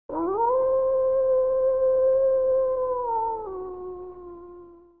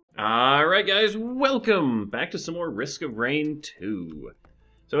Alright guys, welcome back to some more Risk of Rain 2.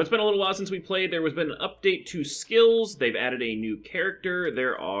 So it's been a little while since we played. There was been an update to skills. They've added a new character.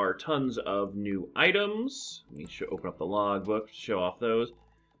 There are tons of new items. Let me open up the logbook to show off those.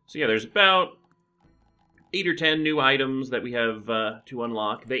 So yeah, there's about 8 or 10 new items that we have to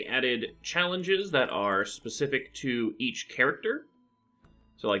unlock. They added challenges that are specific to each character.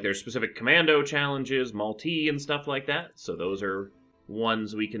 So like there's specific commando challenges, multi and stuff like that. So those are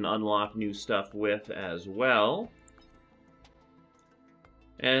ones we can unlock new stuff with as well.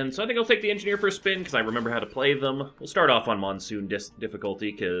 And so I think I'll take the engineer for a spin because I remember how to play them. We'll start off on monsoon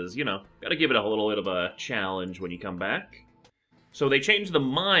difficulty because, you know, gotta give it a little bit of a challenge when you come back. So they changed the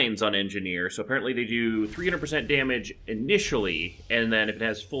mines on engineer, so apparently they do 300% damage initially, and then if it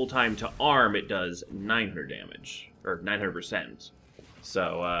has full time to arm, it does 900 damage, or 900%.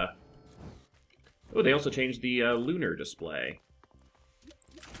 So, oh, they also changed the lunar display.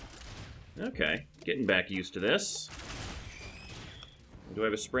 Okay, getting back used to this. Do I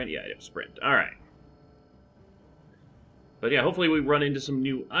have a sprint? Yeah, I have a sprint. Alright. But yeah, hopefully we run into some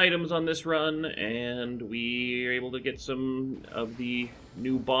new items on this run, and we are able to get some of the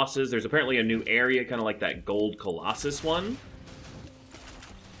new bosses. There's apparently a new area, kind of like that Gold Colossus one.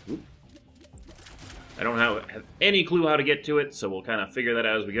 Oop. I don't have any clue how to get to it, so we'll kind of figure that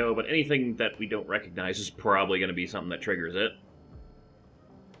out as we go, but anything that we don't recognize is probably going to be something that triggers it.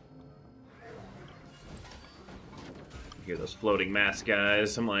 Hear those floating mass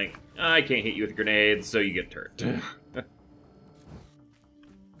guys. I'm like, I can't hit you with grenades, so you get turret. There's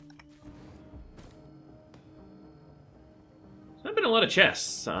not been a lot of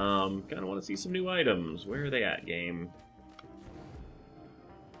chests. Kind of want to see some new items. Where are they at, game?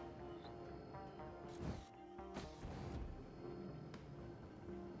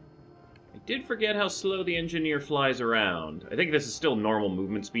 I did forget how slow the engineer flies around. I think this is still normal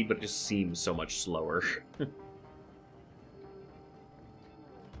movement speed, but it just seems so much slower.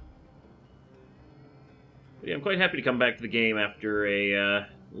 But yeah, I'm quite happy to come back to the game after a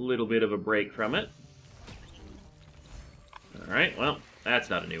little bit of a break from it. Alright, well,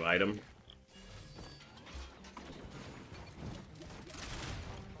 that's not a new item.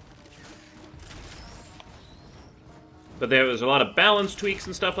 But there was a lot of balance tweaks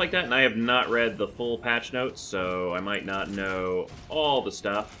and stuff like that, and I have not read the full patch notes, so I might not know all the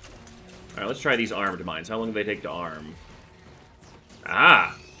stuff. Alright, let's try these armed mines. How long do they take to arm?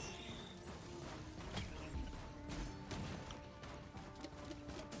 Ah!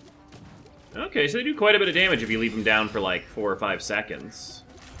 Okay, so they do quite a bit of damage if you leave them down for like 4 or 5 seconds.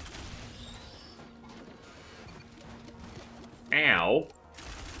 Ow.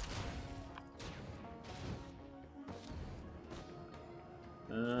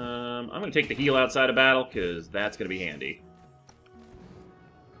 I'm going to take the heal outside of battle, because that's going to be handy.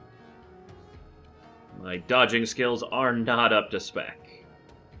 My dodging skills are not up to spec.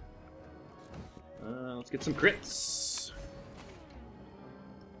 Let's get some crits.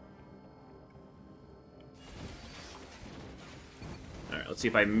 Alright, let's see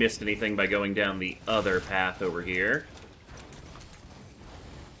if I missed anything by going down the other path over here.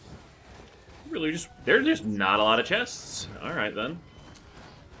 Really there's just not a lot of chests. Alright then.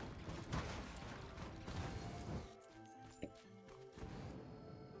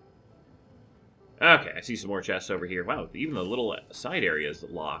 Okay, I see some more chests over here. Wow, even the little side area is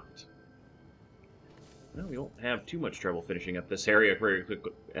locked. Well, we won't have too much trouble finishing up this area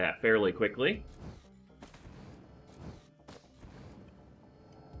fairly quickly.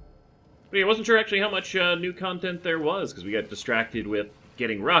 But yeah, I wasn't sure actually how much new content there was, because we got distracted with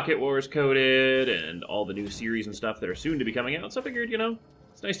getting Rocket Wars coded, and all the new series and stuff that are soon to be coming out, so I figured, you know,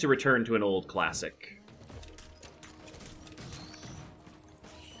 it's nice to return to an old classic.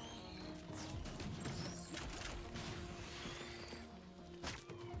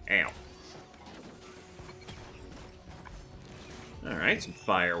 Ow. Alright, some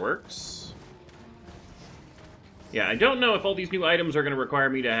fireworks. Yeah, I don't know if all these new items are going to require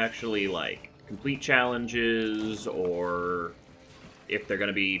me to actually, like, complete challenges, or if they're going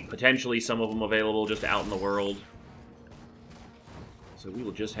to be potentially some of them available just out in the world. So we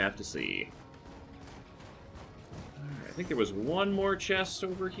will just have to see. Alright, I think there was one more chest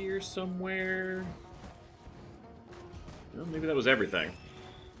over here somewhere. Well, maybe that was everything.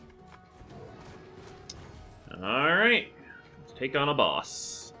 Alright, let's take on a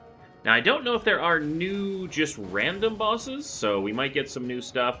boss. Now, I don't know if there are new, just random bosses, so we might get some new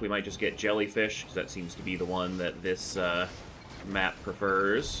stuff. We might just get jellyfish, because that seems to be the one that this map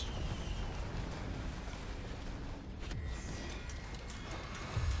prefers.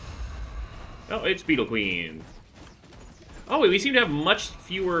 Oh, it's Beetle Queen. Oh, wait, we seem to have much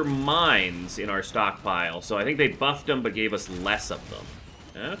fewer mines in our stockpile, so I think they buffed them but gave us less of them.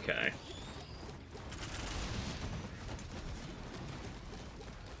 Okay.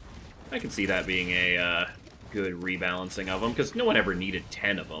 I can see that being a good rebalancing of them, because no one ever needed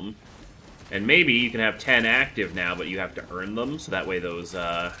 10 of them. And maybe you can have 10 active now, but you have to earn them, so that way those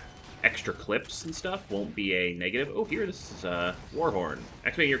extra clips and stuff won't be a negative. Oh, here, this is Warhorn.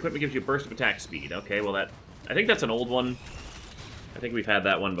 Activating your equipment gives you a burst of attack speed. Okay, well I think that's an old one. I think we've had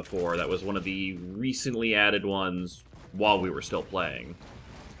that one before. That was one of the recently added ones while we were still playing.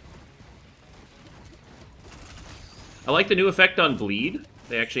 I like the new effect on bleed.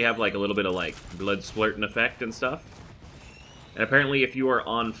 They actually have like a little bit of like blood splurting effect and stuff. And apparently if you are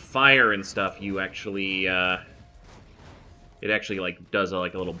on fire and stuff, you actually, it actually like does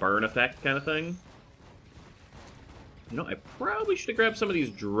like a little burn effect kind of thing. You know, I probably should have grabbed some of these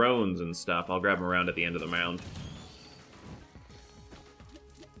drones and stuff. I'll grab them around at the end of the round.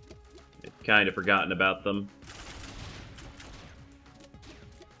 I'd kind of forgotten about them.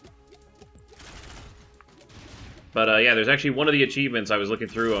 But, yeah, there's actually one of the achievements, I was looking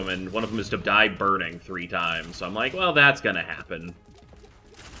through them, and one of them is to die burning 3 times. So I'm like, well, that's gonna happen.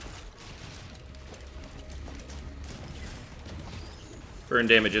 Burn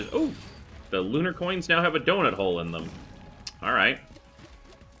damages. Oh, the lunar coins now have a donut hole in them. Alright.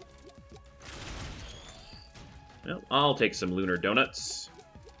 Well, I'll take some lunar donuts.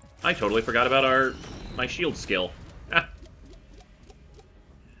 I totally forgot about my shield skill. Ah.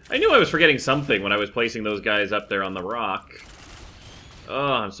 I knew I was forgetting something when I was placing those guys up there on the rock.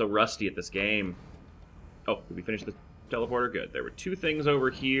 Oh, I'm so rusty at this game. Oh, did we finish the teleporter? Good. There were 2 things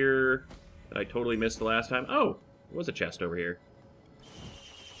over here that I totally missed the last time. Oh, there was a chest over here.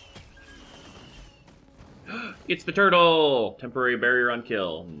 It's the turtle! Temporary barrier on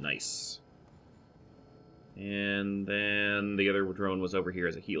kill. Nice. And then the other drone was over here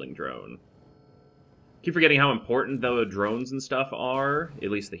as a healing drone. Keep forgetting how important the drones and stuff are, at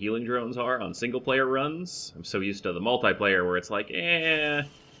least the healing drones are, on single-player runs. I'm so used to the multiplayer where it's like,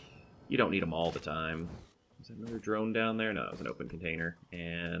 you don't need them all the time. Is there another drone down there? No, that was an open container.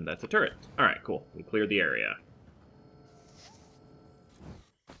 And that's a turret. Alright, cool. We cleared the area.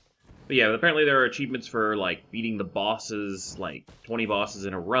 But yeah, apparently there are achievements for, like, beating the bosses, like, 20 bosses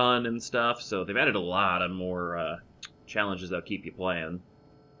in a run and stuff, so they've added a lot of more challenges that'll keep you playing.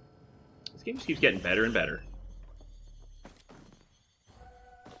 This game just keeps getting better and better.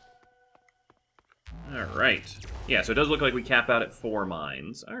 Alright. Yeah, so it does look like we cap out at 4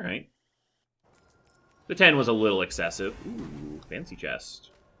 mines. Alright. The 10 was a little excessive. Ooh, fancy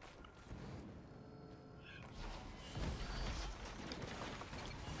chest.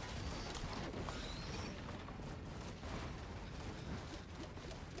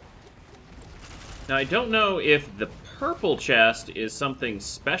 Now, I don't know if the purple chest is something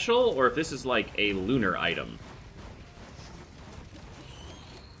special, or if this is like a lunar item.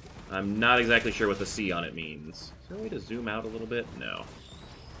 I'm not exactly sure what the C on it means. Is there a way to zoom out a little bit? No.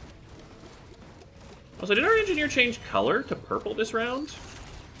 Also, did our engineer change color to purple this round?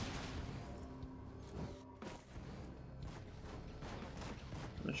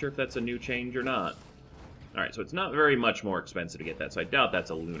 I'm not sure if that's a new change or not. Alright, so it's not very much more expensive to get that, so I doubt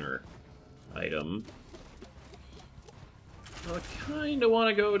that's a lunar item. Well, I kind of want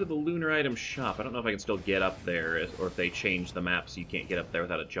to go to the lunar item shop. I don't know if I can still get up there, or if they change the map so you can't get up there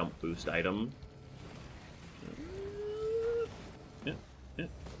without a jump boost item. Yeah.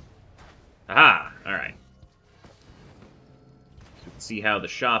 Aha! Alright. So we can see how the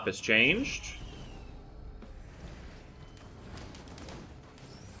shop has changed.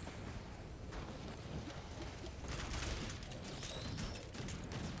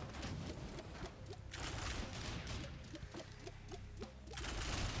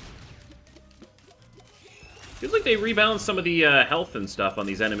 Feels like they rebalanced some of the health and stuff on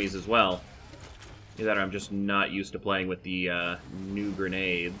these enemies as well. Either that or I'm just not used to playing with the new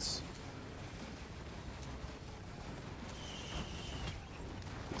grenades.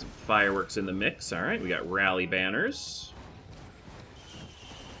 Get some fireworks in the mix. Alright, we got rally banners.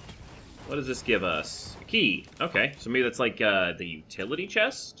 What does this give us? A key. Okay, so maybe that's like the utility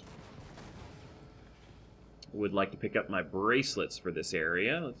chest? Would like to pick up my bracelets for this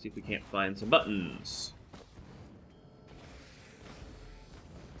area. Let's see if we can't find some buttons.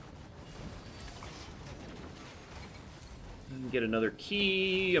 Get another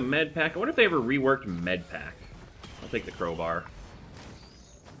key, a med pack. I wonder if they ever reworked med pack. I'll take the crowbar.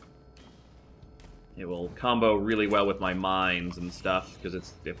 It will combo really well with my mines and stuff,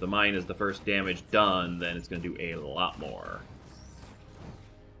 because if the mine is the first damage done, then it's going to do a lot more.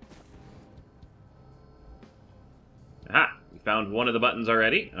 Aha! found one of the buttons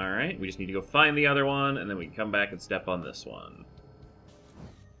already. Alright, we just need to go find the other one, and then we can come back and step on this one.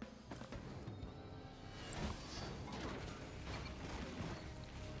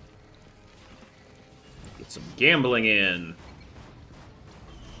 Get some gambling in.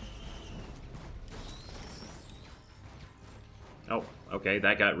 Oh, okay,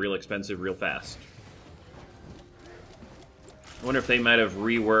 that got real expensive real fast. I wonder if they might have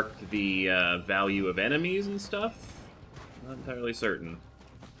reworked the value of enemies and stuff. Not entirely certain.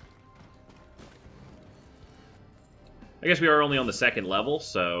 I guess we are only on the second level,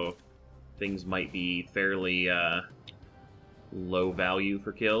 so things might be fairly low value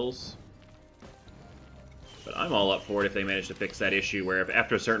for kills. But I'm all up for it if they manage to fix that issue where if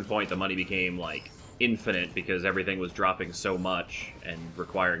after a certain point the money became, like, infinite because everything was dropping so much and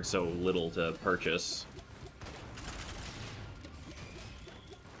requiring so little to purchase.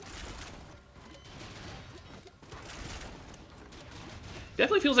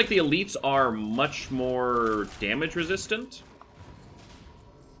 Definitely feels like the elites are much more damage resistant.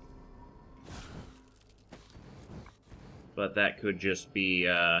 But that could just be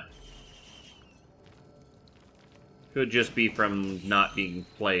from not being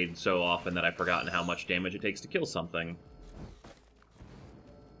played so often that I've forgotten how much damage it takes to kill something.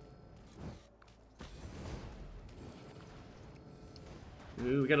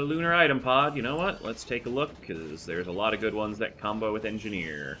 Ooh, we got a lunar item pod. You know what? Let's take a look, because there's a lot of good ones that combo with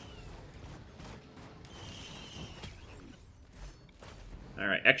Engineer.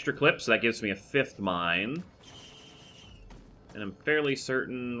 Alright, extra clips. So that gives me a 5th mine. And I'm fairly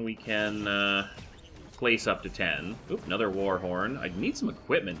certain we can place up to 10. Oop, another war horn. I need some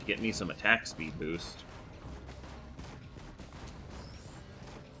equipment to get me some attack speed boost.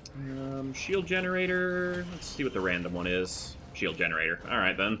 Shield generator. Let's see what the random one is. Shield generator.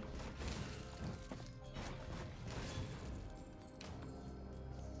 Alright, then.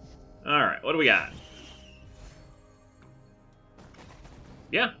 Alright, what do we got?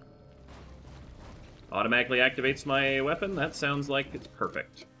 Yeah. Automatically activates my weapon. That sounds like it's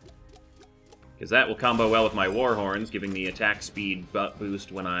perfect. Because that will combo well with my war horns, giving me attack speed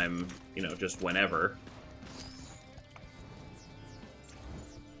boost when I'm, you know, just whenever.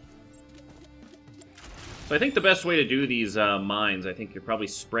 So I think the best way to do these mines, I think you're probably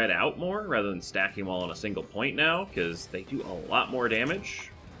spread out more rather than stacking them all on a single point now, because they do a lot more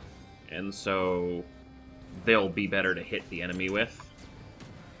damage. And so they'll be better to hit the enemy with.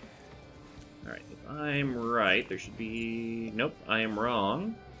 Alright, if I'm right, there should be... Nope, I am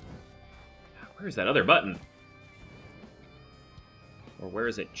wrong. Where's that other button? Or where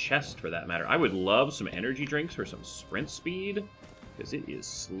is it? Chest, for that matter. I would love some energy drinks for some sprint speed, because it is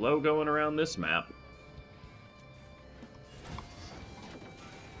slow going around this map.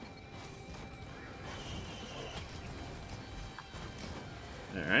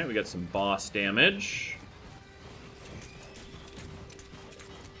 Alright, we got some boss damage.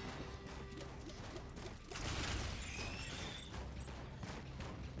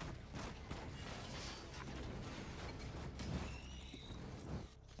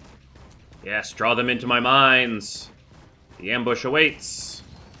 Yes, draw them into my mines. The ambush awaits.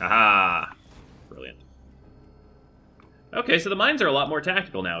 Haha. Brilliant. Okay, so the mines are a lot more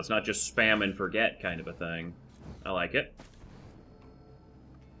tactical now. It's not just spam and forget kind of a thing. I like it.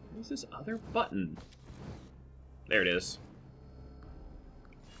 What's this other button? There it is.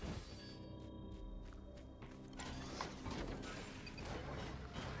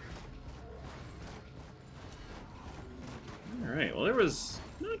 Alright, well there was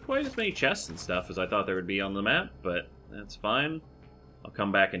not quite as many chests and stuff as I thought there would be on the map, but that's fine. I'll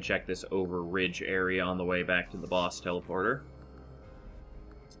come back and check this over ridge area on the way back to the boss teleporter.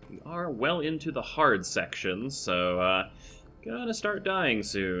 We are well into the hard section, so gonna start dying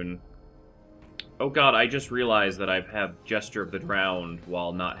soon. Oh god, I just realized that I have Gesture of the Drowned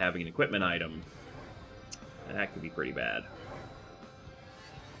while not having an equipment item. That could be pretty bad.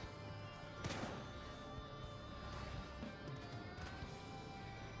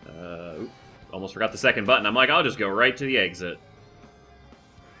 Almost forgot the second button. I'm like, I'll just go right to the exit.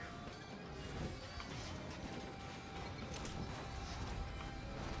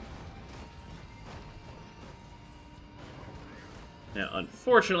 Now,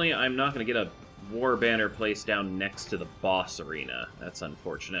 unfortunately, I'm not going to get a war banner placed down next to the boss arena. That's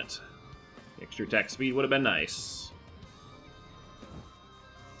unfortunate. Extra attack speed would have been nice.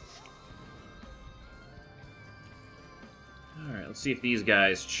 Alright, let's see if these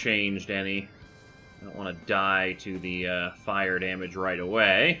guys changed any. I don't want to die to the fire damage right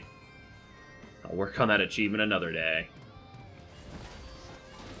away. I'll work on that achievement another day.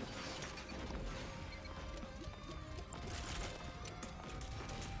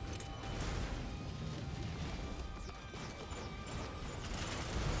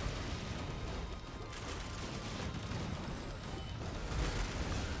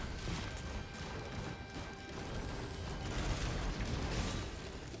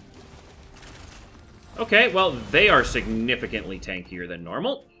 Okay, well, they are significantly tankier than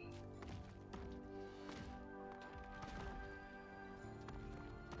normal.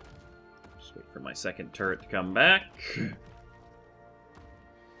 Just wait for my second turret to come back.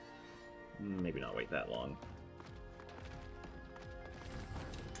 Maybe not wait that long.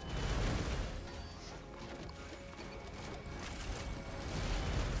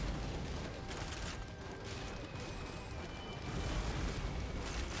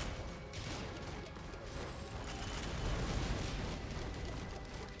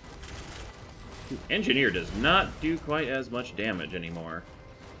 Engineer does not do quite as much damage anymore.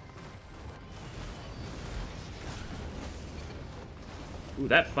 Ooh,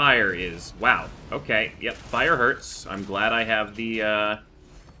 that fire is... Wow. Okay, yep, fire hurts. I'm glad I have the, Oh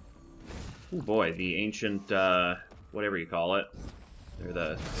boy, the ancient, whatever you call it. They're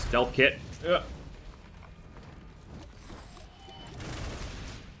the stealth kit. Ugh.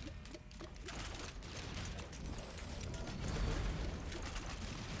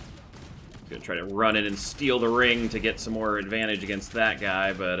 Gonna try to run in and steal the ring to get some more advantage against that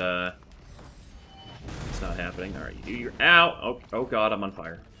guy, but, it's not happening. Alright, you do your... Ow! Oh god, I'm on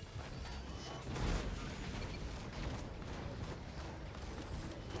fire.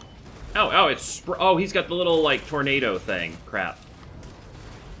 Oh, it's... Oh, he's got the little, like, tornado thing. Crap.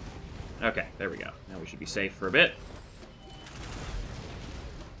 Okay, there we go. Now we should be safe for a bit.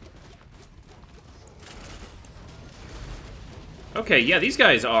 Okay, yeah, these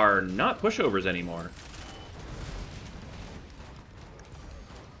guys are not pushovers anymore.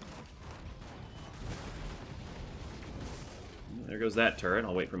 There goes that turret.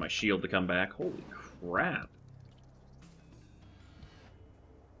 I'll wait for my shield to come back. Holy crap.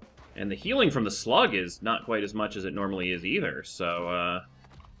 And the healing from the slug is not quite as much as it normally is either, so,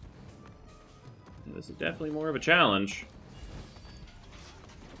 this is definitely more of a challenge.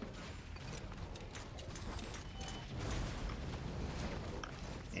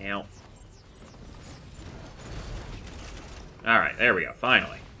 Ow. Alright, there we go,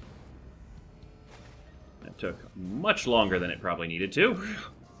 finally. That took much longer than it probably needed to.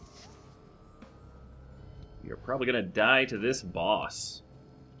 You're probably gonna die to this boss.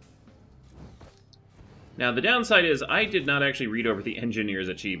 Now, the downside is I did not actually read over the Engineer's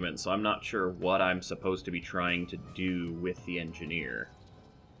achievement, so I'm not sure what I'm supposed to be trying to do with the Engineer.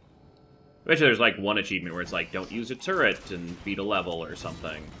 Actually, there's like one achievement where it's like, don't use a turret and beat a level or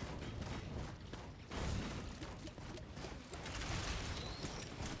something.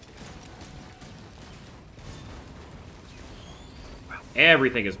 Wow,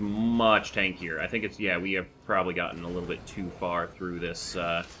 everything is much tankier. I think it's, yeah, we have probably gotten a little bit too far through this,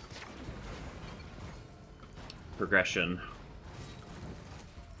 progression.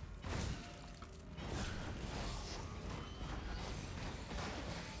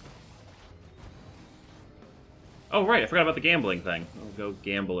 Oh, right, I forgot about the gambling thing. I'll go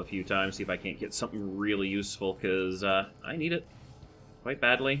gamble a few times, see if I can't get something really useful, because I need it quite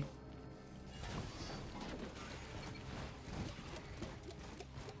badly.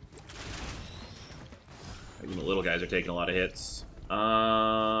 Even the little guys are taking a lot of hits.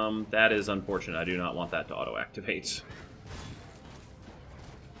 That is unfortunate. I do not want that to auto-activate.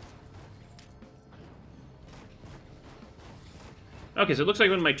 Okay, so it looks like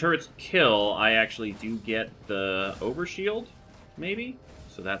when my turrets kill, I actually do get the overshield, maybe?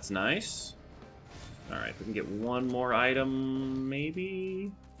 So that's nice. Alright, if we can get one more item,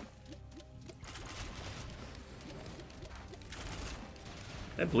 maybe?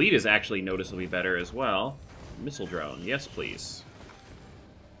 That bleed is actually noticeably better as well. Missile drone, yes please.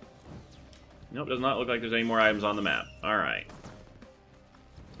 Nope, does not look like there's any more items on the map. Alright.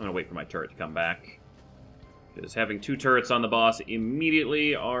 I'm gonna wait for my turret to come back. Because having two turrets on the boss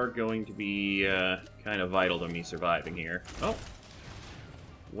immediately are going to be kind of vital to me surviving here. Oh.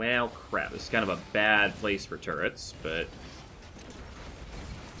 Well, crap. This is kind of a bad place for turrets, but...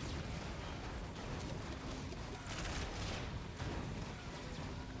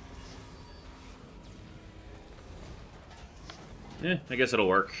 I guess it'll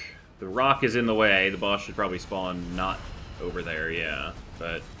work. The rock is in the way. The boss should probably spawn not over there, yeah.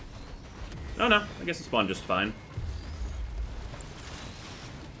 But... oh no, I guess it spawned just fine.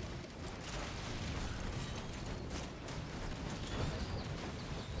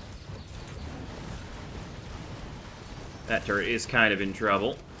 That turret is kind of in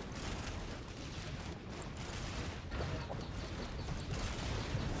trouble.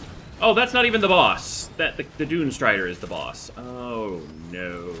 Oh, that's not even the boss. The Dune Strider is the boss. Oh,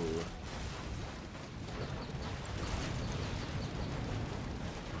 no.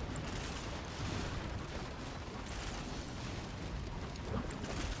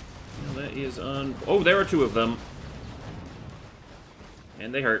 That is on... Oh, there are two of them.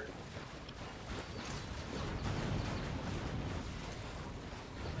 And they hurt.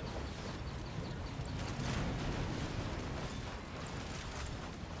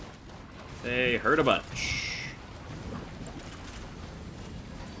 They hurt a bunch.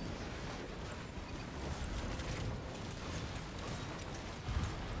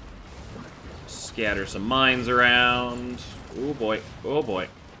 Scatter some mines around. Oh boy, oh boy,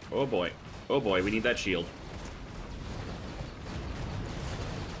 oh boy, oh boy, we need that shield.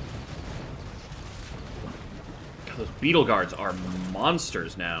 God, those beetle guards are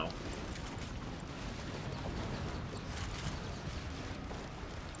monsters now.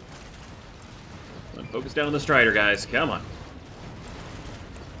 Focus down on the Strider, guys. Come on.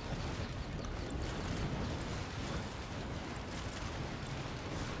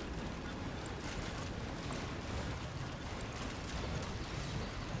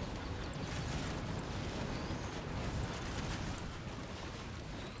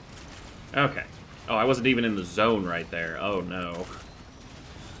 Okay. Oh, I wasn't even in the zone right there. Oh, no.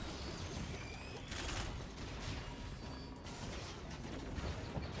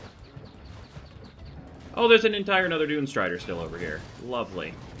 Oh, there's an entire another Dune Strider still over here.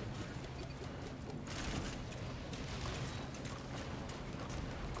 Lovely.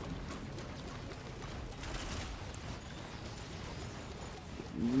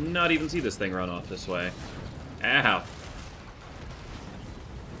 Not even see this thing run off this way. Ow.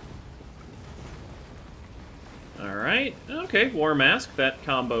 Alright. Okay, War Mask. That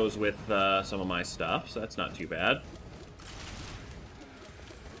combos with some of my stuff, so that's not too bad.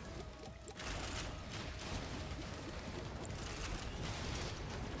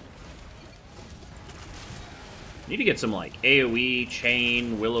 Need to get some, like, AoE,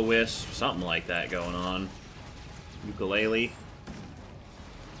 chain, will-o-wisp, something like that going on. Ukulele.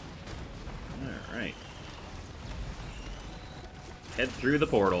 Alright. Head through the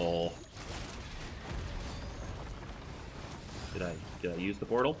portal. Did I use the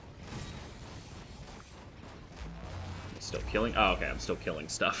portal? Still killing? Oh, okay, I'm still killing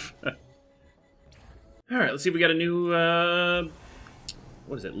stuff. Alright, let's see if we got a new,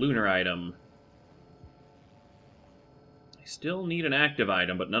 what is it? Lunar item. I still need an active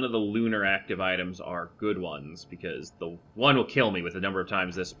item, but none of the lunar active items are good ones, because the one will kill me with the number of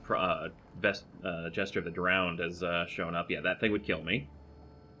times this Jester of the Drowned has shown up. Yeah, that thing would kill me.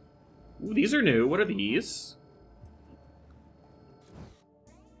 Ooh, these are new. What are these?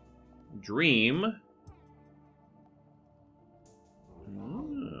 Dream.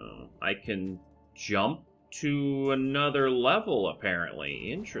 Oh, I can jump to another level,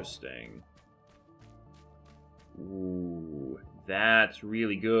 apparently. Interesting. Ooh, that's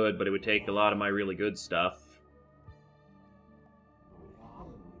really good, but it would take a lot of my really good stuff.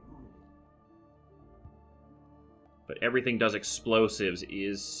 But everything does explosives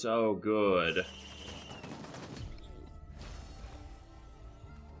is so good.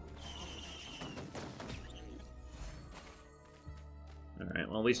 Alright,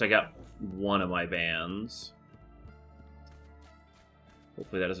 well, at least I got one of my bands.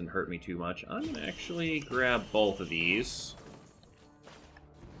 Hopefully that doesn't hurt me too much. I'm going to actually grab both of these.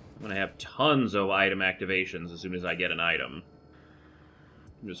 I'm going to have tons of item activations as soon as I get an item.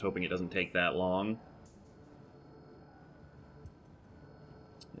 I'm just hoping it doesn't take that long.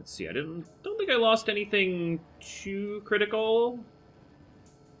 Let's see, don't think I lost anything too critical.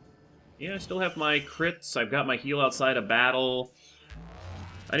 Yeah, I still have my crits. I've got my heal outside of battle.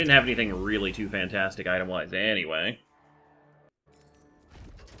 I didn't have anything really too fantastic item-wise anyway.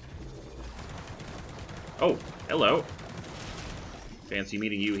 Oh, hello. Fancy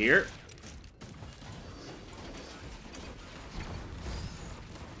meeting you here.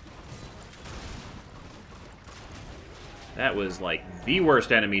 That was, like, the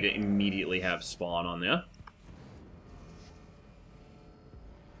worst enemy to immediately have spawn on there.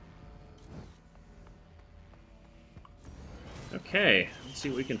 Okay, let's see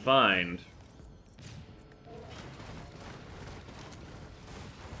what we can find.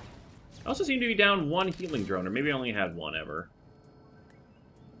 I also seem to be down one healing drone, or maybe I only had one ever.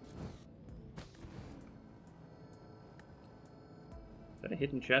 Is that a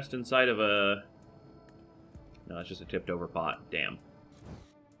hidden chest inside of a... No, it's just a tipped over pot. Damn.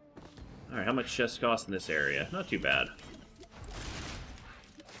 Alright, how much chests cost in this area? Not too bad.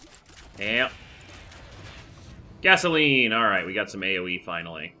 Yep. Gasoline! Alright, we got some AoE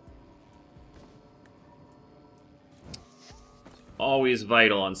finally. Always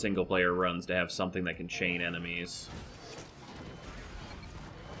vital on single-player runs to have something that can chain enemies.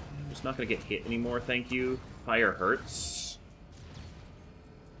 I'm just not gonna get hit anymore, thank you. Fire hurts.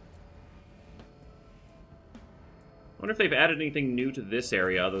 wonder if they've added anything new to this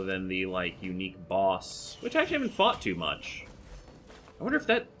area other than the, like, unique boss, which I actually haven't fought too much. I wonder if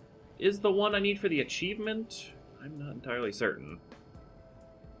that is the one I need for the achievement? I'm not entirely certain.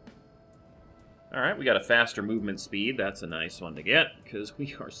 Alright, we got a faster movement speed. That's a nice one to get, because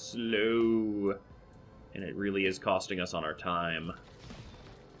we are slow. And it really is costing us on our time.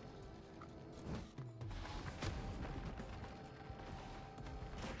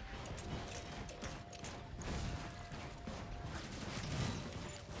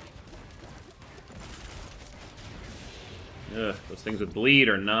 Ugh, those things with bleed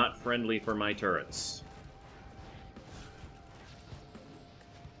are not friendly for my turrets.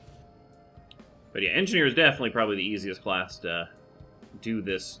 But yeah, Engineer is definitely probably the easiest class to do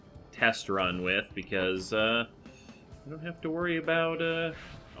this test run with, because I don't have to worry about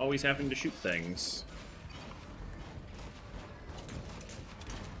always having to shoot things.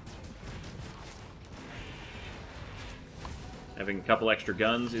 Having a couple extra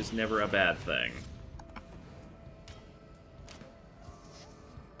guns is never a bad thing.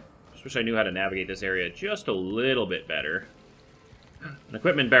 Just wish I knew how to navigate this area just a little bit better. An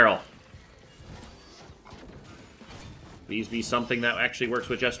equipment barrel. Please be something that actually works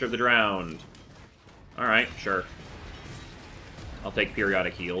with Jester of the Drowned. Alright, sure. I'll take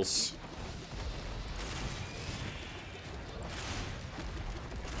periodic heals.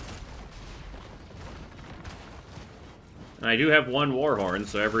 And I do have one Warhorn,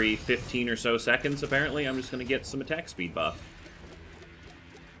 so every 15 or so seconds, apparently, I'm just going to get some attack speed buff.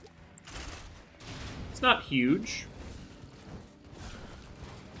 It's not huge,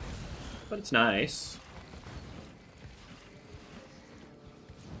 but it's nice.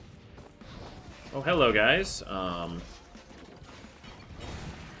 Oh, hello, guys. A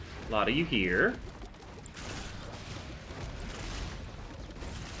lot of you here.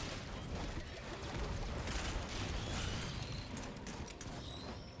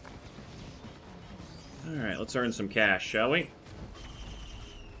 Alright, let's earn some cash, shall we?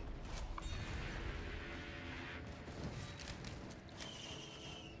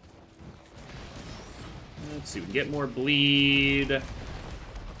 Let's see, we can get more bleed.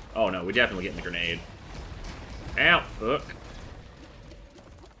 Oh no, we definitely getting the grenade. Ow! Hook.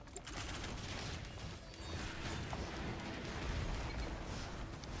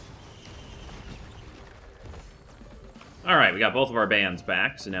 Alright, we got both of our bands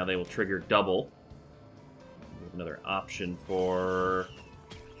back, so now they will trigger double. We have another option for...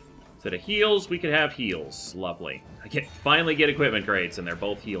 Instead of heals, we could have heals. Lovely. I can finally get equipment crates, and they're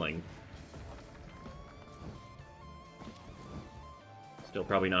both healing. Still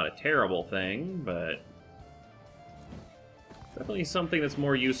probably not a terrible thing, but... definitely something that's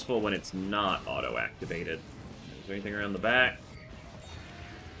more useful when it's not auto-activated. Is there anything around the back?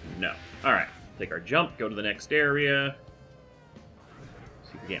 No. Alright. Take our jump, go to the next area.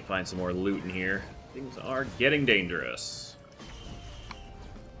 See if we can't find some more loot in here. Things are getting dangerous.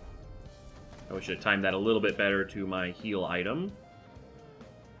 I wish I had timed that a little bit better to my heal item.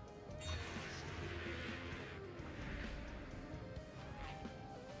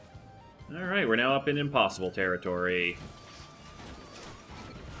 Alright, we're now up in impossible territory.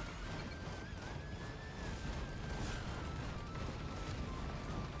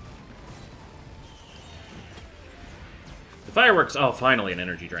 The fireworks... oh, finally an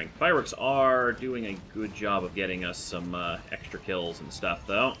energy drink. Fireworks are doing a good job of getting us some extra kills and stuff,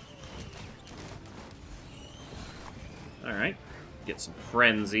 though. Alright. Get some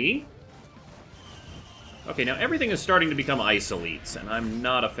frenzy. Okay, now everything is starting to become ice elites, and I'm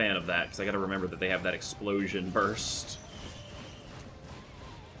not a fan of that, because I gotta remember that they have that explosion burst.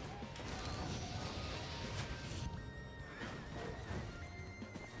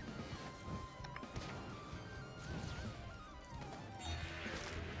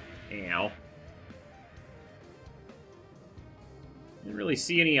 Ow. Didn't really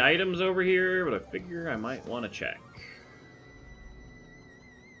see any items over here, but I figure I might want to check.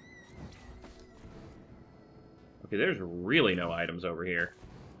 Okay, there's really no items over here.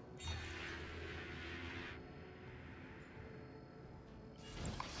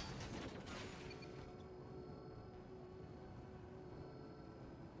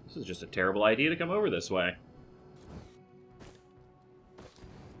 This is just a terrible idea to come over this way.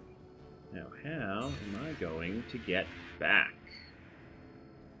 Now, how am I going to get back?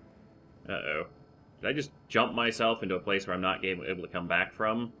 Uh-oh. Did I just jump myself into a place where I'm not able to come back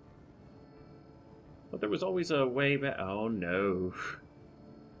from? But there was always a way back. Oh, no.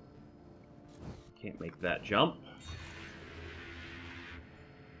 Can't make that jump.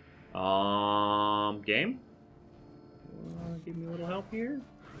 Game? Give me a little help here?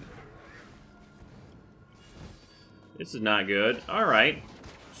 This is not good. Alright.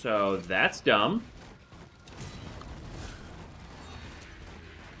 So, that's dumb.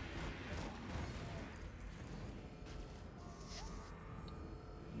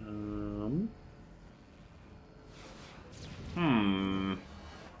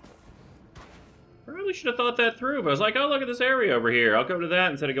 Probably should have thought that through, but I was like, oh, look at this area over here. I'll go to that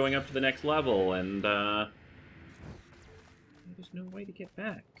instead of going up to the next level, and, there's no way to get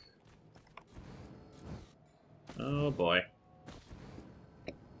back. Oh, boy.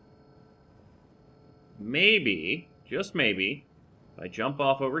 Maybe, just maybe, if I jump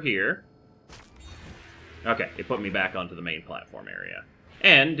off over here... Okay, it put me back onto the main platform area.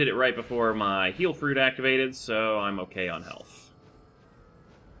 And did it right before my heal fruit activated, so I'm okay on health.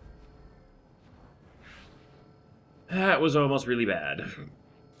 That was almost really bad.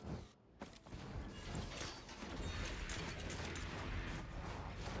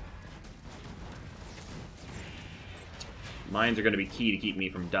 Mines are going to be key to keep me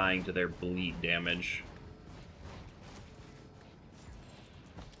from dying to their bleed damage.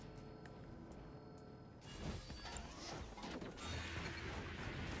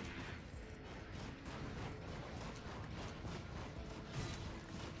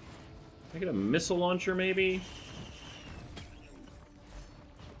 Can I get a missile launcher, maybe?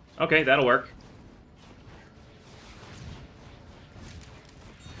 Okay, that'll work.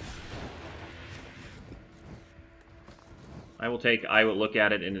 I will look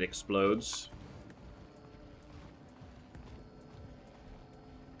at it and it explodes.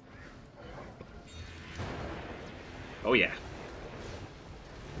 Oh, yeah.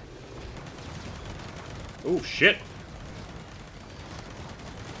 Oh, shit.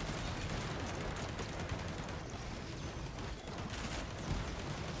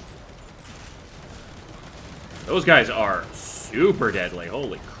 Those guys are super deadly.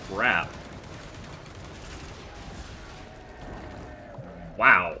 Holy crap.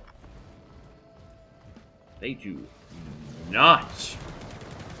 Wow. They do not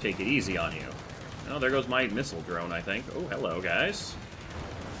take it easy on you. Oh, there goes my missile drone, I think. Oh, hello, guys.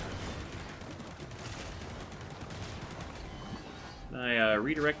 I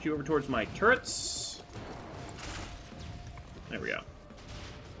redirect you over towards my turrets. There we go.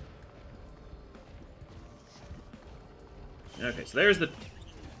 Okay, so there's the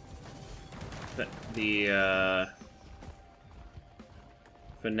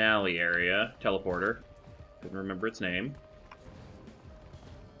finale area. Teleporter. Couldn't remember its name.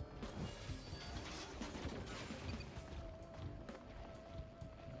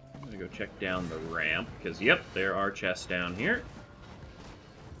 I'm gonna go check down the ramp, because, yep, there are chests down here.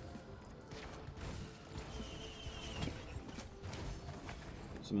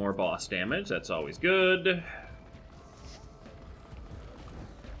 Some more boss damage, that's always good.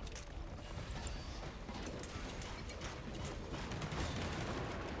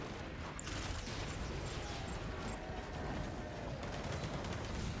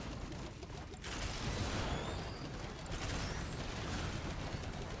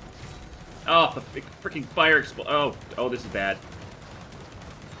 Oh, the freaking fire explode. Oh, this is bad.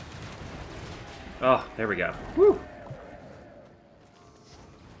 Oh, there we go. Woo!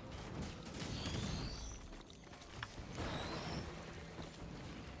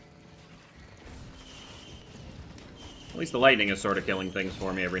 At least the lightning is sort of killing things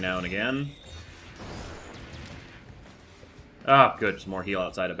for me every now and again. Oh, good. Some more heal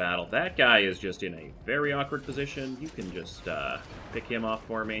outside of battle. That guy is just in a very awkward position. You can just pick him off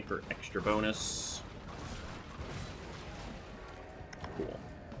for me for extra bonus. Cool.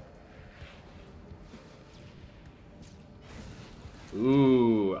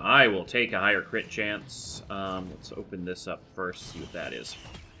 Ooh, I will take a higher crit chance. Let's open this up first, see what that is.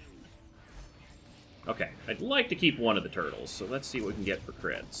 Okay, I'd like to keep one of the turtles, so let's see what we can get for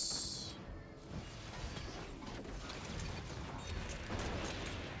crits.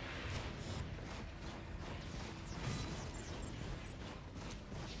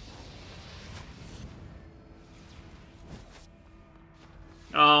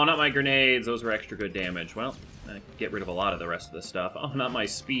 Oh, not my grenades. Those were extra good damage. Well, I could get rid of a lot of the rest of this stuff. Oh, not my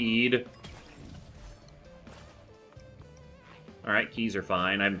speed. Alright, keys are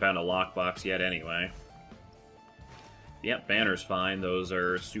fine. I haven't found a lockbox yet anyway. Yep, banner's fine. Those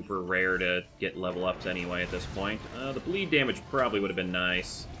are super rare to get level ups anyway at this point. The bleed damage probably would have been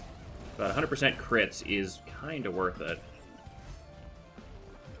nice. But 100% crits is kind of worth it.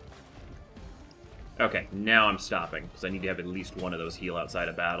 Okay, now I'm stopping, because I need to have at least one of those heal outside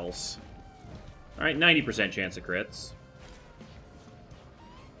of battles. Alright, 90% chance of crits.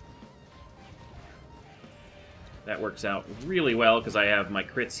 That works out really well because I have my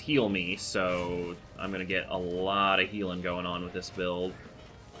crits heal me, so I'm going to get a lot of healing going on with this build.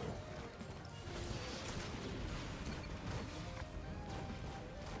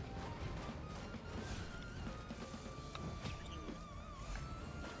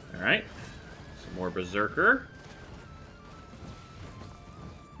 Alright. Some more Berserker.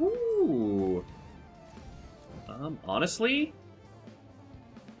 Ooh. Honestly...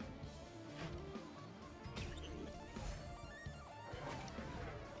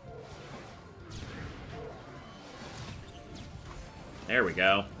 There we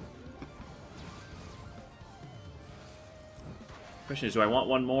go. Question is, do I want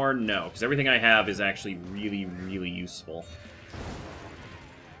one more? No, because everything I have is actually really, really useful.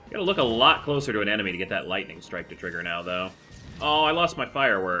 Gotta look a lot closer to an enemy to get that lightning strike to trigger now, though. Oh, I lost my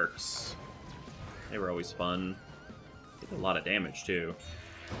fireworks. They were always fun. Did a lot of damage, too.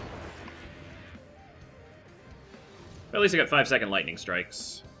 But at least I got 5-second lightning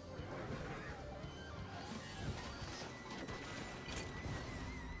strikes.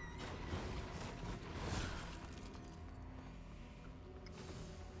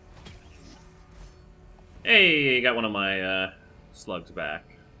 Hey, got one of my slugs back.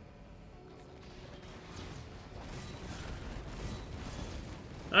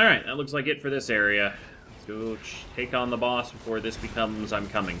 Alright, that looks like it for this area. Let's go take on the boss before this becomes I'm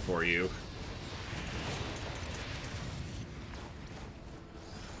coming for you.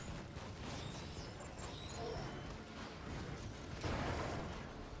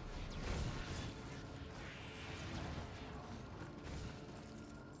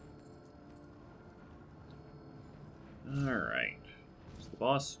 Alright. Is the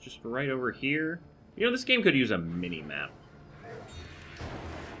boss just right over here? You know, this game could use a mini-map.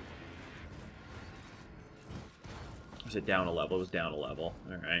 Was it down a level? It was down a level.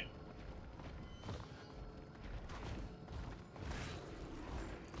 Alright.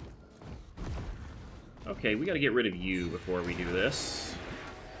 Okay, we gotta get rid of you before we do this.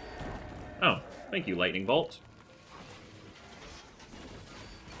 Oh, thank you, Lightning Bolt.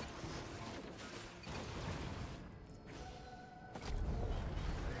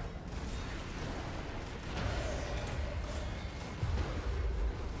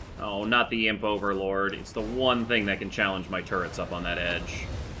 Oh, not the Imp Overlord. It's the one thing that can challenge my turrets up on that edge.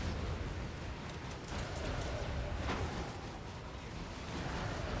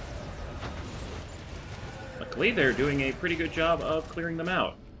 Luckily, they're doing a pretty good job of clearing them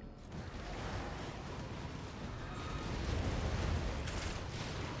out.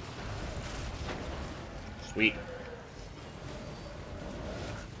 Sweet.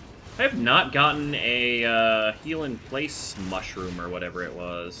 I have not gotten a heal in place mushroom or whatever it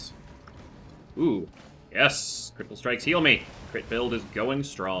was. Ooh, yes! Critical strikes heal me. Crit build is going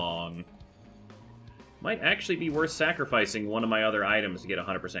strong. Might actually be worth sacrificing one of my other items to get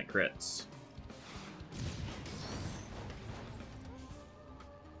 100% crits.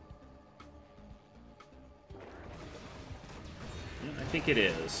 Yeah, I think it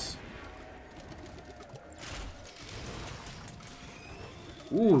is.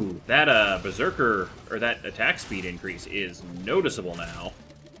 Ooh, that Berserker, or that attack speed increase is noticeable now.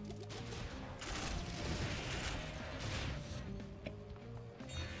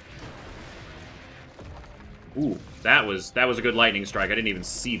 Ooh, that was a good lightning strike. I didn't even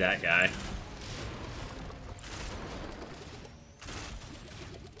see that guy.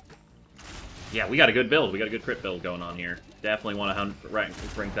 Yeah, we got a good build. We got a good crit build going on here. Definitely want to rank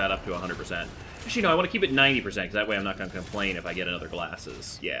that up to 100%. Actually, no, I want to keep it 90%, because that way I'm not going to complain if I get another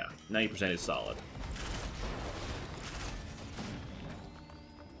glasses. Yeah, 90% is solid.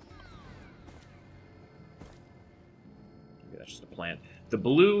 Maybe that's just a plant. The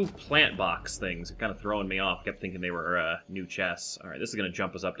blue plant box things are kind of throwing me off. I kept thinking they were new chests. Alright, this is going to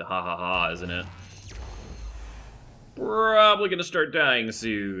jump us up to ha-ha-ha, isn't it? Probably going to start dying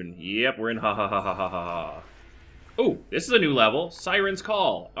soon. Yep, we're in ha-ha-ha-ha-ha-ha. Oh, this is a new level. Siren's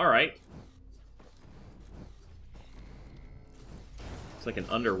Call. Alright. It's like an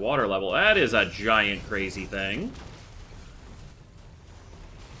underwater level. That is a giant crazy thing.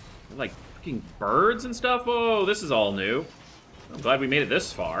 They're like freaking birds and stuff. Oh, this is all new. I'm glad we made it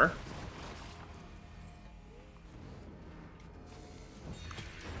this far.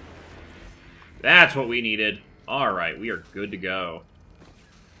 That's what we needed. Alright, we are good to go.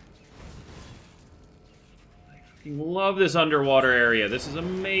 I freaking love this underwater area. This is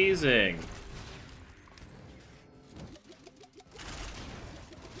amazing.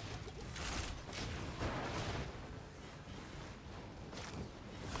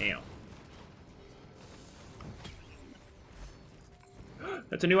 Damn.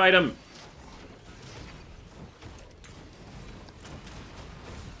 That's a new item.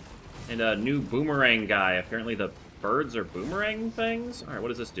 And a new boomerang guy. Apparently the birds are boomerang things? Alright, what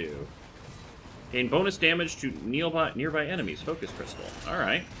does this do? Gain bonus damage to nearby enemies. Focus crystal.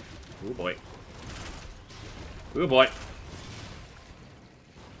 Alright. Ooh, boy. Ooh, boy.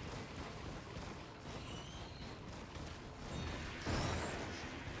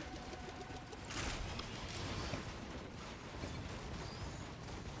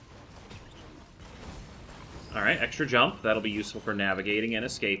 Alright, extra jump. That'll be useful for navigating and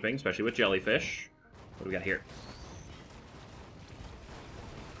escaping, especially with jellyfish. What do we got here?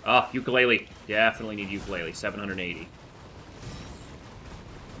 Oh, ukulele. Definitely need ukulele. 780.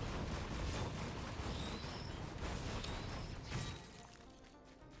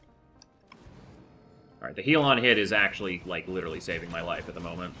 Alright, the heal on hit is actually, like, literally saving my life at the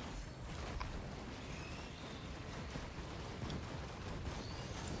moment.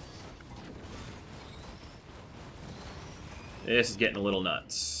 This is getting a little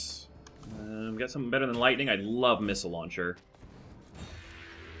nuts. Got something better than lightning? I love missile launcher.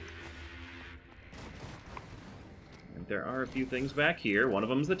 And there are a few things back here. One of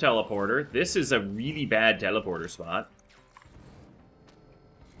them is the teleporter. This is a really bad teleporter spot.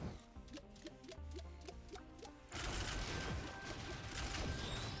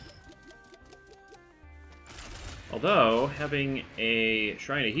 Although, having a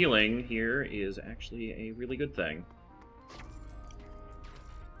Shrine of Healing here is actually a really good thing.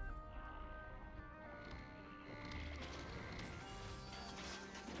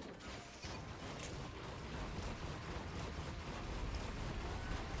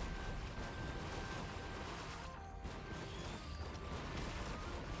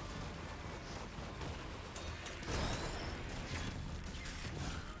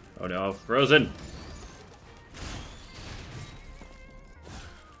 Oh no, frozen!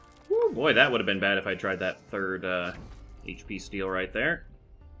 Woo, boy, that would have been bad if I tried that third HP steal right there.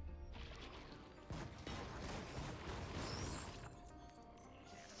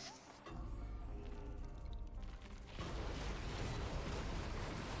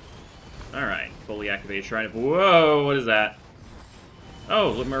 Alright, fully activated Shrine of... Whoa, what is that?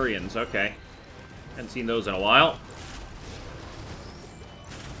 Oh, Lemurians, okay. Hadn't seen those in a while.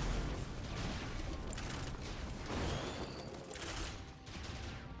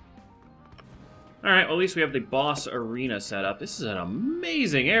 Alright, well, at least we have the boss arena set up. This is an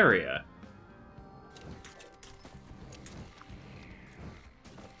amazing area.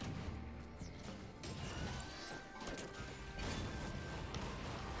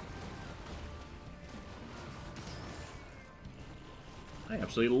 I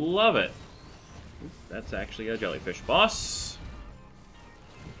absolutely love it. That's actually a jellyfish boss.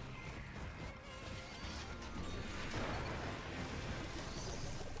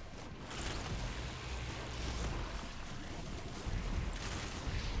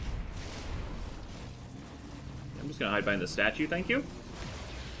 I'm just gonna hide behind the statue, thank you.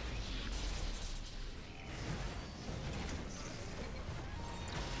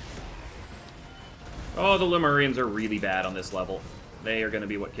 Oh, the Lemurians are really bad on this level. They are gonna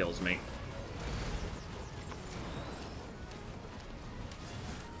be what kills me.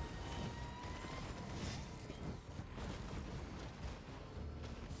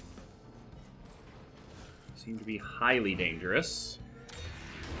 Seem to be highly dangerous.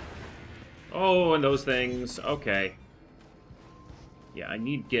 Oh, and those things. Okay. Yeah, I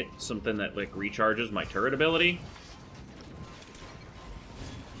need to get something that, like, recharges my turret ability.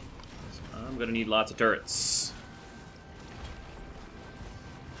 So I'm gonna need lots of turrets.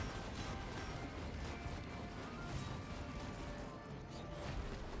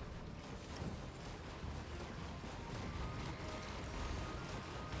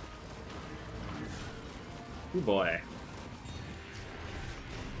 Oh boy.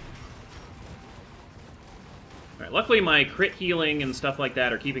 Alright, luckily my crit healing and stuff like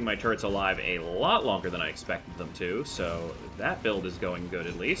that are keeping my turrets alive a lot longer than I expected them to, so that build is going good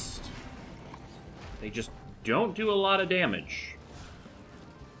at least. They just don't do a lot of damage.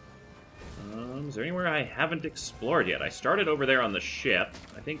 Is there anywhere I haven't explored yet? I started over there on the ship.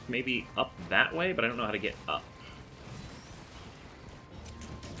 I think maybe up that way, but I don't know how to get up.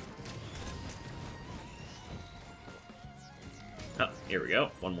 Oh, here we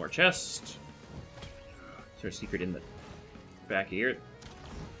go. One more chest. Is there a secret in the back here?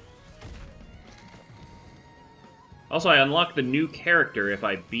 Also, I unlock the new character if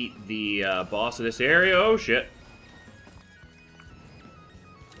I beat the boss of this area. Oh, shit.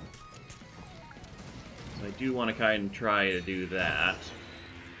 So I do want to kind of try to do that.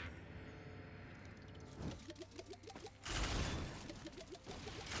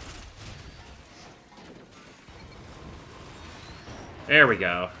 There we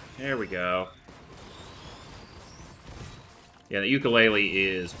go. There we go. Yeah, the ukulele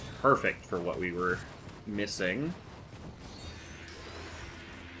is perfect for what we were missing.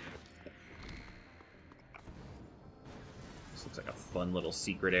 This looks like a fun little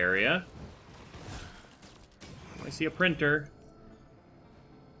secret area. I see a printer.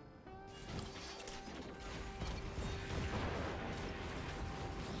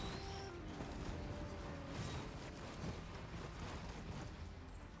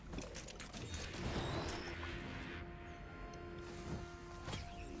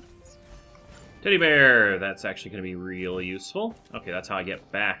 Teddy bear! That's actually going to be real useful. Okay, that's how I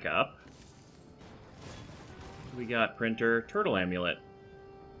get back up. We got printer, turtle amulet,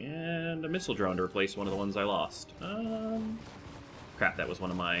 and a missile drone to replace one of the ones I lost. Crap, that was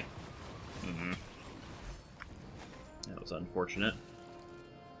one of my... That was unfortunate.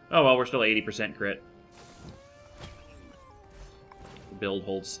 Oh well, we're still 80% crit. The build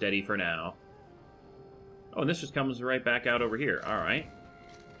holds steady for now. Oh, and this just comes right back out over here. Alright.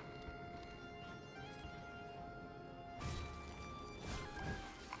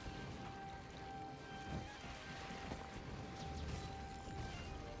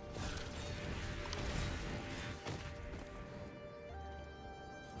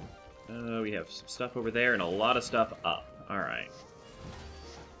 We have some stuff over there and a lot of stuff up. Alright.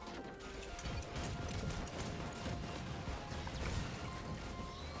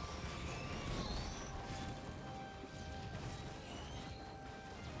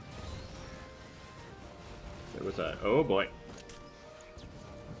 There was a... Oh boy.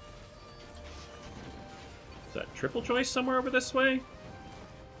 Is that triple choice somewhere over this way?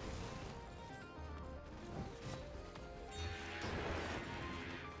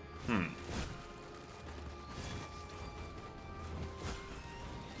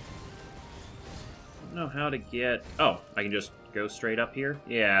 Know how to get... Oh, I can just go straight up here?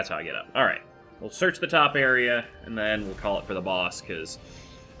 Yeah, that's how I get up. Alright. We'll search the top area, and then we'll call it for the boss, because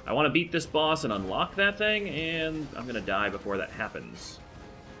I want to beat this boss and unlock that thing, and I'm going to die before that happens.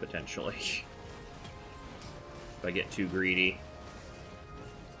 Potentially. If I get too greedy.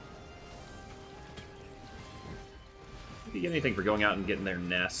 If you get anything for going out and getting their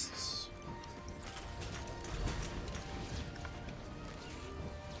nests.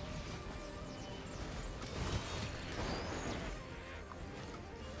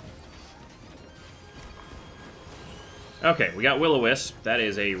 Okay, we got Will-O-Wisp. That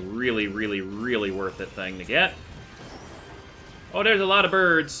is a really, really, really worth it thing to get. Oh, there's a lot of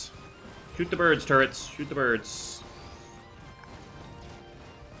birds. Shoot the birds, turrets. Shoot the birds.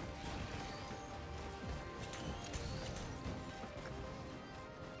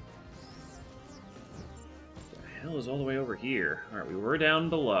 What the hell is all the way over here? Alright, we were down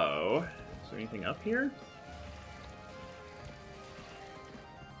below. Is there anything up here?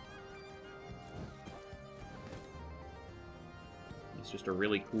 Just a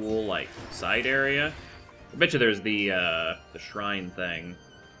really cool, like, side area. I bet you there's the shrine thing.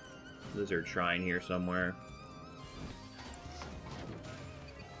 Lizard shrine here somewhere.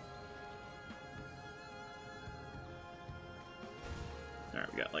 Alright,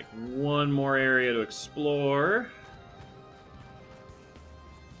 we got, like, one more area to explore.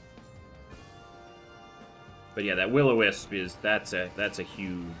 But yeah, that Will-O-Wisp is, that's a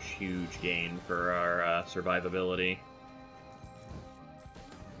huge, huge gain for our survivability.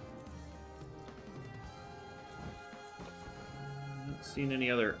 Seen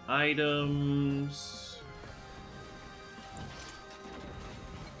any other items?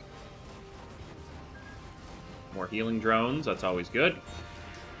 More healing drones, that's always good.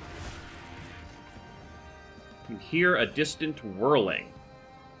 You hear a distant whirling.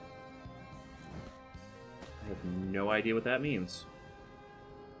 I have no idea what that means.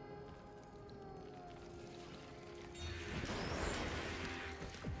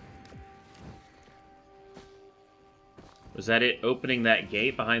 Was that it opening that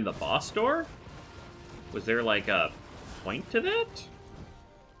gate behind the boss door? Was there, like, a point to that?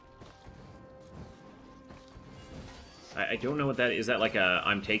 I don't know what that is. Is that like a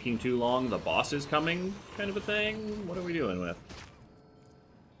I'm taking too long, the boss is coming kind of a thing? What are we doing with?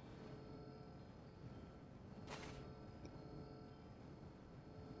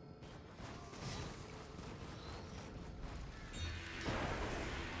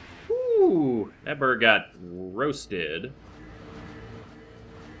 Ooh, that bird got roasted.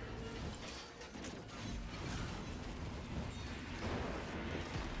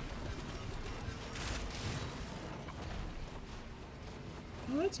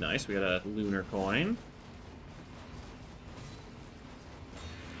 Oh, that's nice. We got a lunar coin.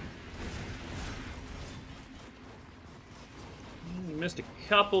 missed a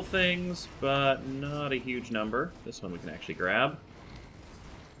couple things, but not a huge number. This one we can actually grab.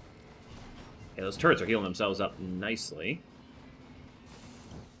 Okay, those turrets are healing themselves up nicely.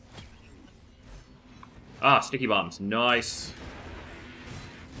 Ah, sticky bombs. Nice.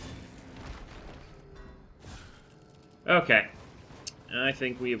 Okay. I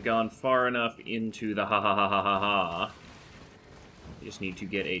think we have gone far enough into the ha-ha-ha-ha-ha-ha. We just need to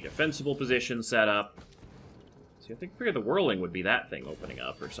get a defensible position set up. See, I figured the whirling would be that thing opening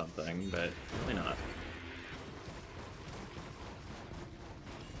up or something, but really not.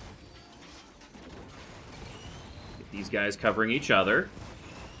 Get these guys covering each other.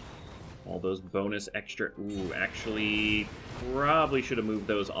 All those bonus extra... Ooh, actually, probably should have moved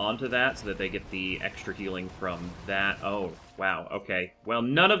those onto that so that they get the extra healing from that. Oh, wow, okay. Well,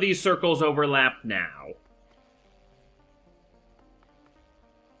 none of these circles overlap now.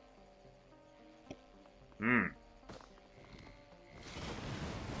 Hmm.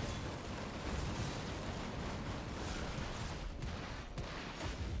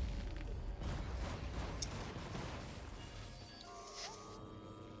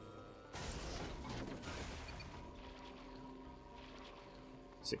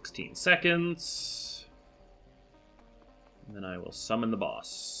 $16 seconds. And then I will summon the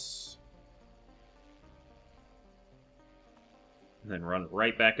boss. And then run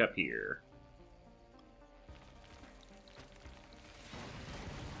right back up here.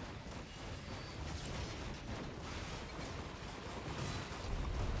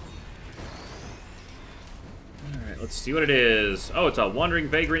 Alright, let's see what it is. Oh, it's a wandering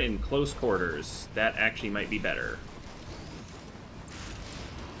vagrant in close quarters. That actually might be better.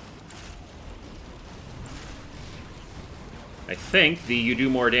 I think the you do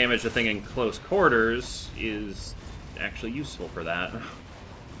more damage to thing in close quarters is actually useful for that.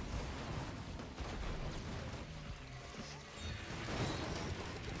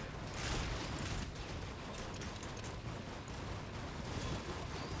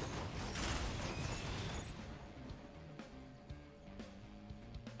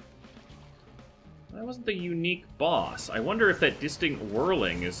 That wasn't the unique boss. I wonder if that distinct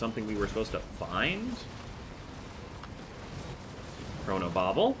whirling is something we were supposed to find? Chrono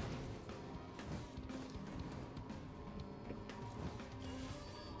Bobble.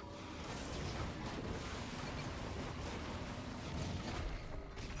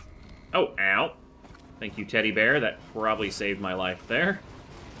 Oh, ow. Thank you, Teddy Bear. That probably saved my life there.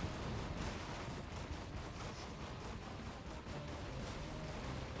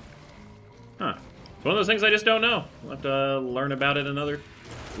 Huh. It's one of those things I just don't know. We'll have to learn about it another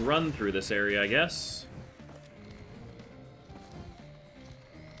run through this area, I guess.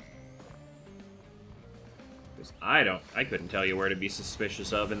 I couldn't tell you where to be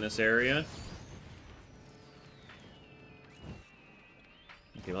suspicious of in this area.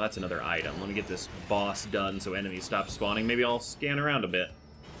 Okay, well that's another item. Let me get this boss done so enemies stop spawning. Maybe I'll scan around a bit.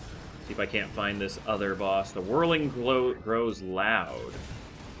 See if I can't find this other boss. The whirling grows loud.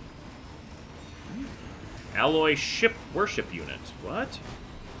 Alloy ship worship unit. What?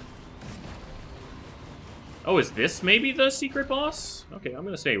 Oh, is this maybe the secret boss? Okay, I'm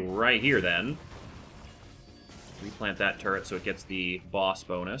gonna stay right here then. Replant that turret so it gets the boss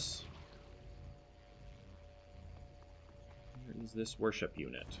bonus. Where is this worship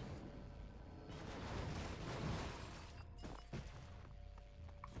unit?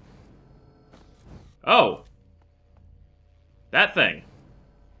 Oh! That thing.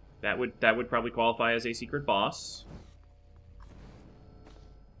 That would probably qualify as a secret boss.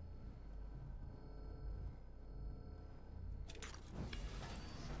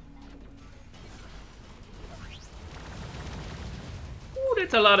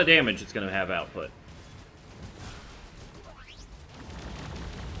 It's a lot of damage it's going to have output.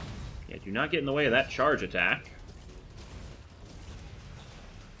 Yeah, do not get in the way of that charge attack.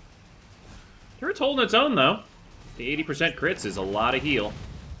 Turret's holding its own, though. The 80% crits is a lot of heal.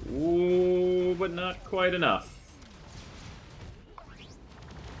 Ooh, but not quite enough.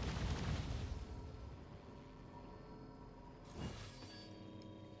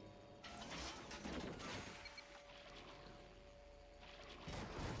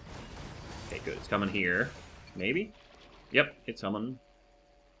 Good, it's coming here. Maybe? Yep, it's coming.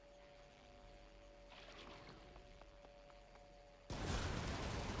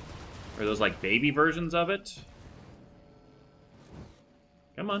 Are those like baby versions of it?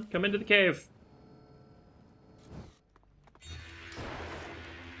 Come on, come into the cave.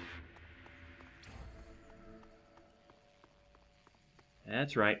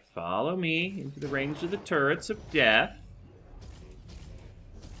 That's right, follow me into the range of the turrets of death.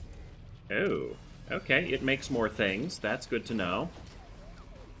 Oh, okay, it makes more things. That's good to know.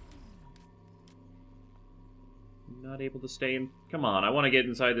 Not able to stay in... Come on, I want to get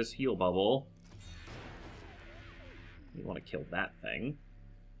inside this heal bubble. You want to kill that thing.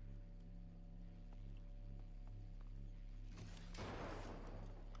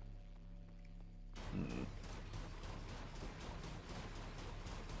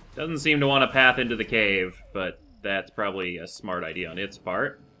 Doesn't seem to want to path into the cave, but that's probably a smart idea on its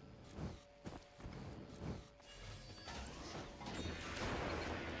part.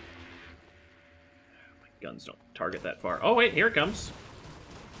 My guns don't target that far. Oh, wait, here it comes.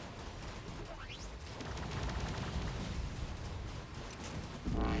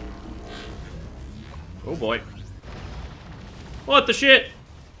 Oh, boy. What the shit?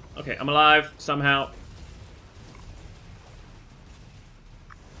 Okay, I'm alive, somehow.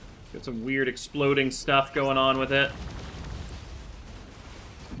 Got some weird exploding stuff going on with it.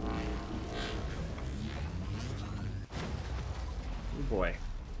 Oh boy.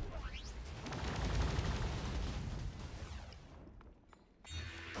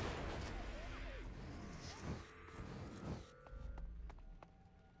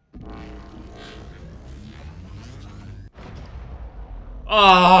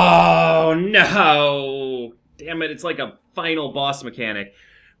 Oh no! Damn it, it's like a final boss mechanic.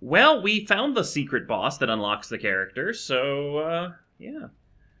 Well, we found the secret boss that unlocks the character, so, yeah.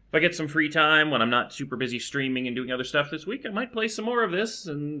 If I get some free time when I'm not super busy streaming and doing other stuff this week, I might play some more of this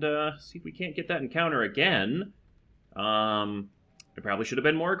and, see if we can't get that encounter again. I probably should have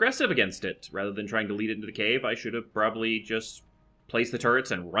been more aggressive against it. Rather than trying to lead it into the cave, I should have probably just placed the turrets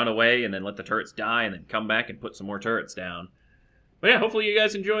and run away and then let the turrets die and then come back and put some more turrets down. But yeah, hopefully you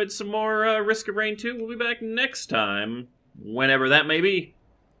guys enjoyed some more, Risk of Rain 2. We'll be back next time, whenever that may be.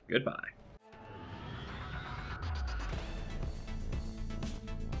 Goodbye.